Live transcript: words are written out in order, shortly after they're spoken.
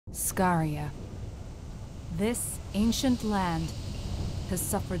Skaria. This ancient land has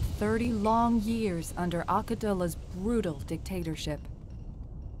suffered 30 long years under Akadula's brutal dictatorship.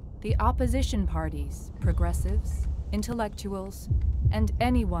 The opposition parties, progressives, intellectuals, and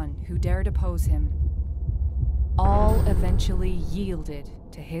anyone who dared oppose him, all eventually yielded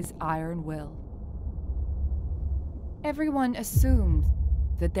to his iron will. Everyone assumed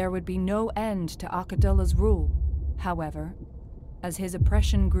that there would be no end to Akadula's rule. However, as his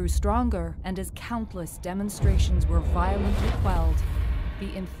oppression grew stronger and as countless demonstrations were violently quelled,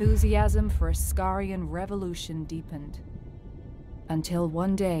 the enthusiasm for a Skarian revolution deepened. Until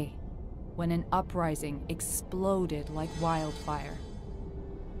one day, when an uprising exploded like wildfire.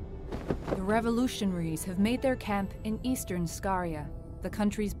 The revolutionaries have made their camp in eastern Skaria, the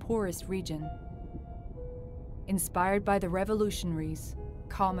country's poorest region. Inspired by the revolutionaries,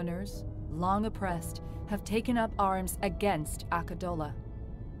 commoners, long oppressed, have taken up arms against Akadula.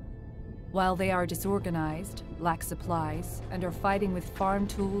 While they are disorganized, lack supplies, and are fighting with farm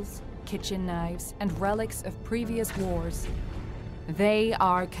tools, kitchen knives, and relics of previous wars, they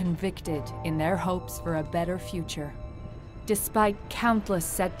are convicted in their hopes for a better future. Despite countless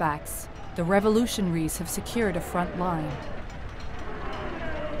setbacks, the revolutionaries have secured a front line.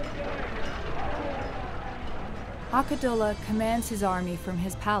 Akadula commands his army from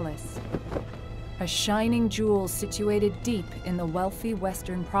his palace, a shining jewel situated deep in the wealthy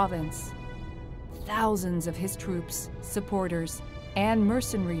western province. Thousands of his troops, supporters, and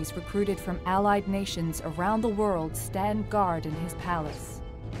mercenaries recruited from allied nations around the world stand guard in his palace.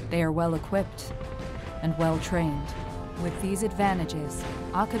 They are well equipped and well trained. With these advantages,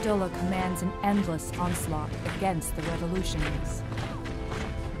 Akadula commands an endless onslaught against the revolutionaries.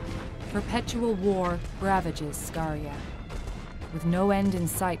 Perpetual war ravages Skaria, with no end in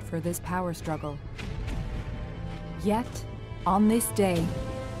sight for this power struggle. Yet, on this day,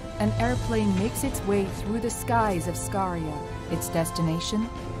 an airplane makes its way through the skies of Skaria. Its destination?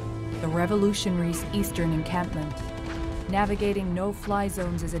 The revolutionaries' eastern encampment. Navigating no-fly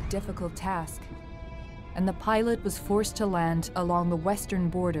zones is a difficult task, and the pilot was forced to land along the western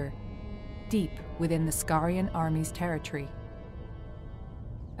border, deep within the Skarian army's territory.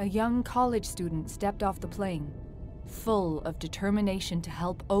 A young college student stepped off the plane, full of determination to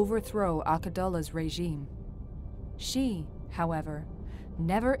help overthrow Akadula's regime. She, however,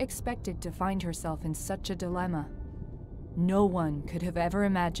 never expected to find herself in such a dilemma. No one could have ever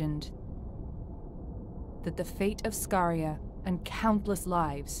imagined that the fate of Skaria and countless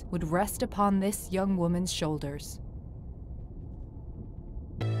lives would rest upon this young woman's shoulders.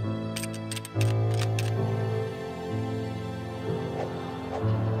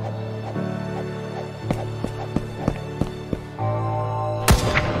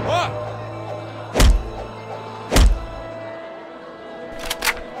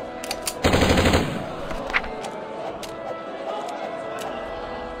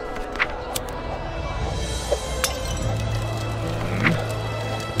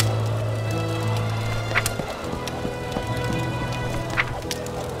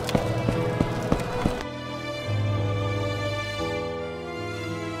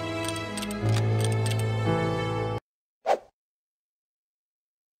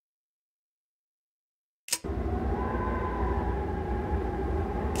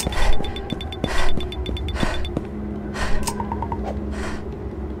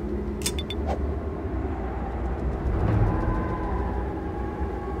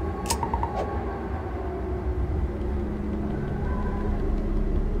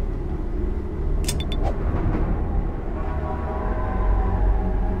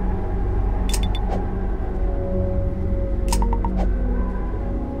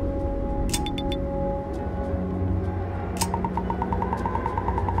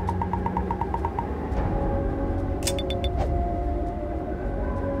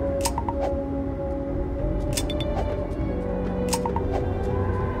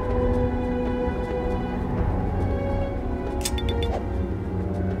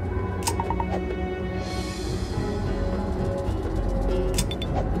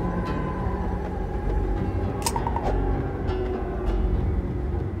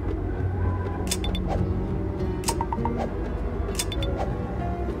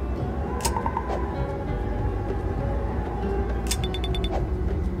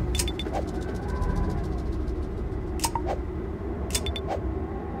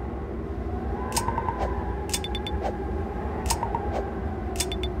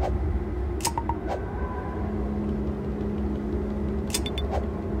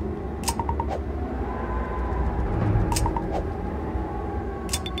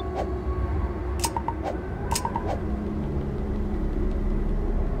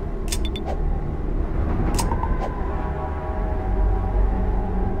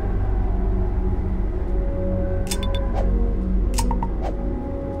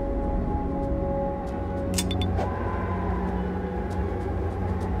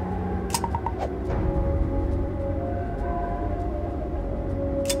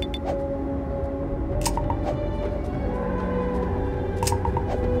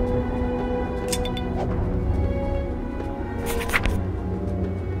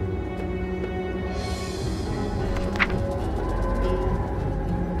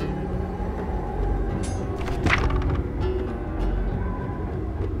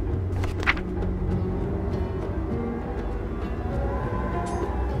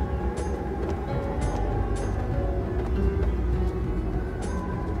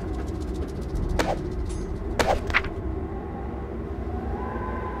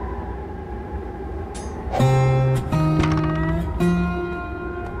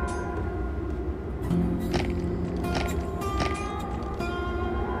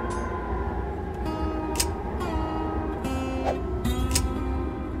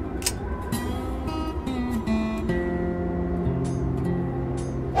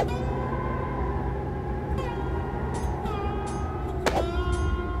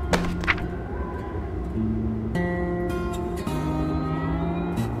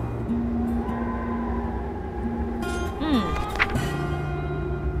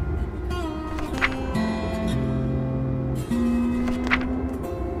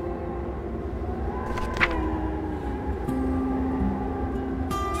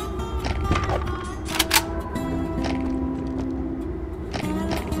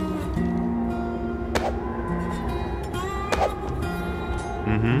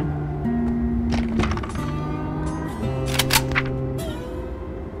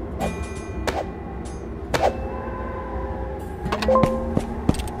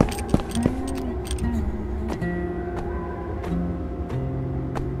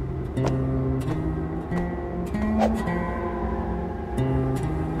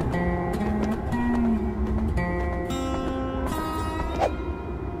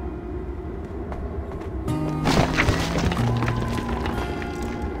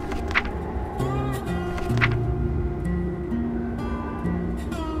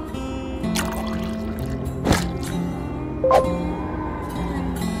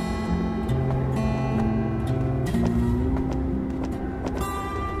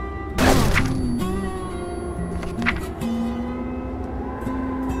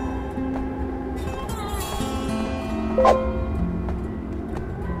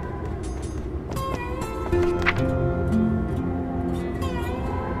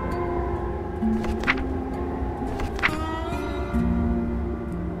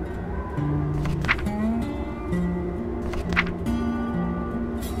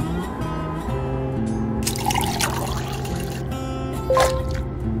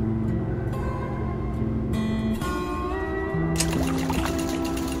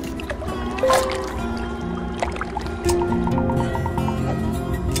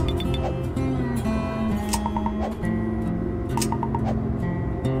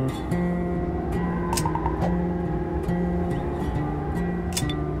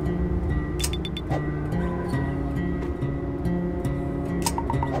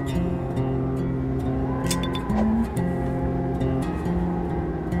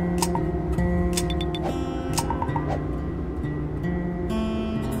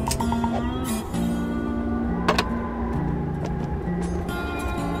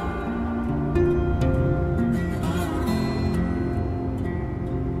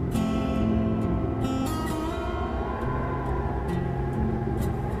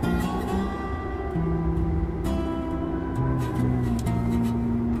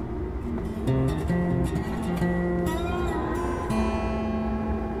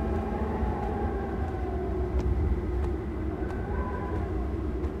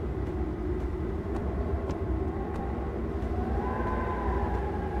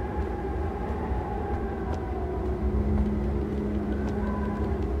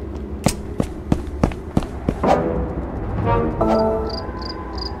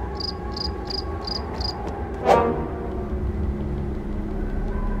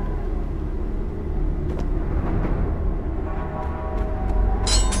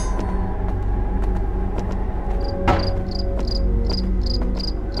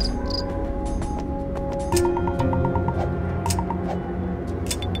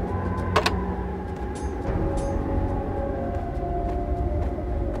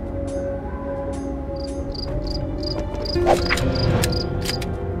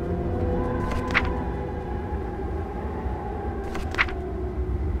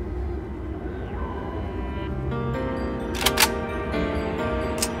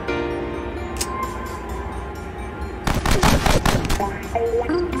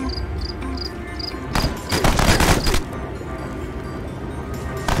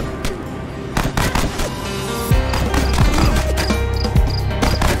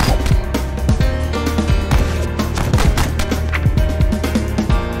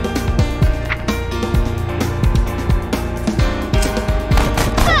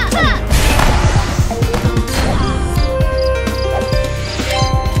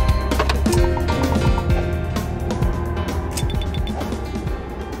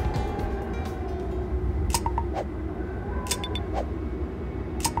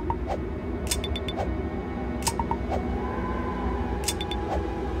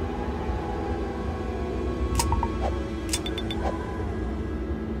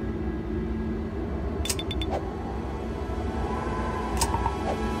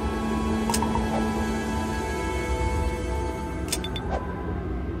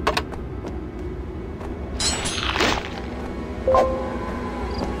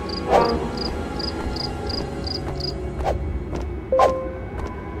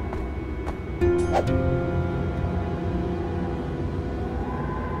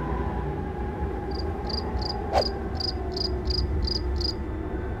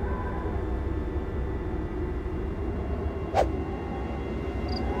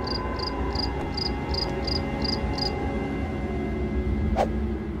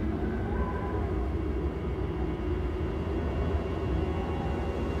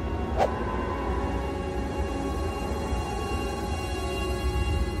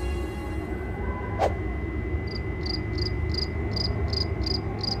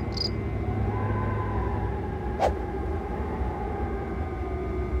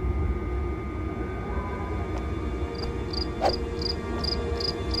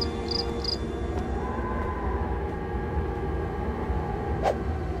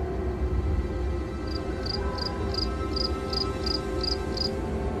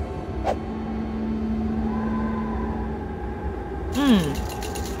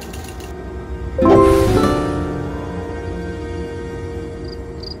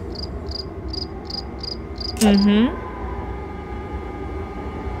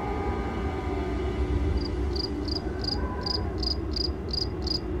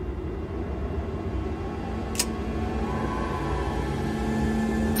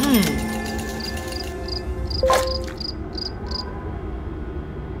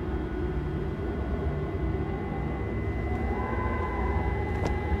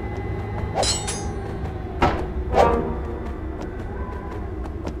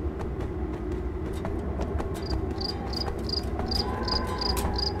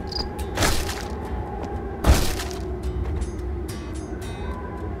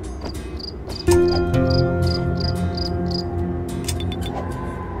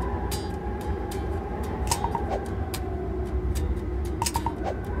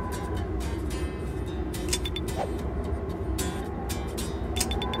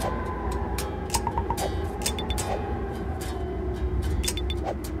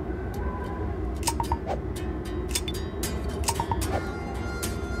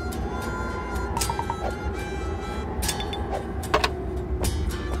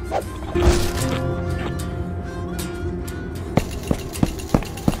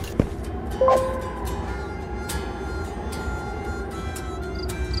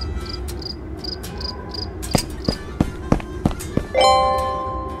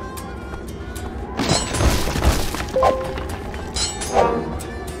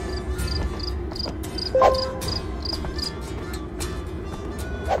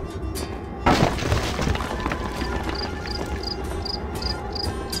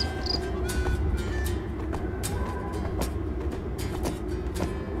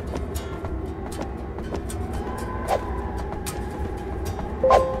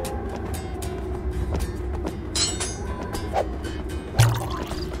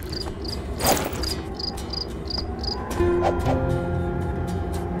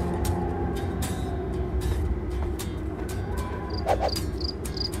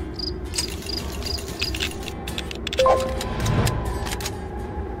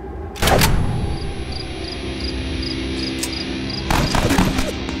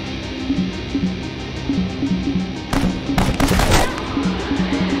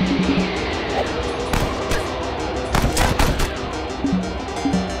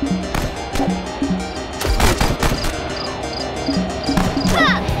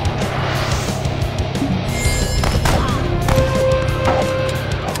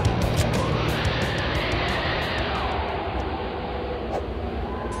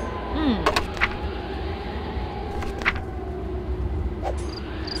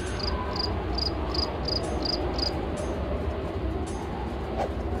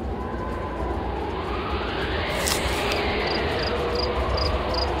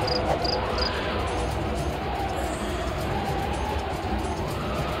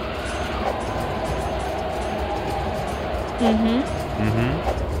 Mm-hmm.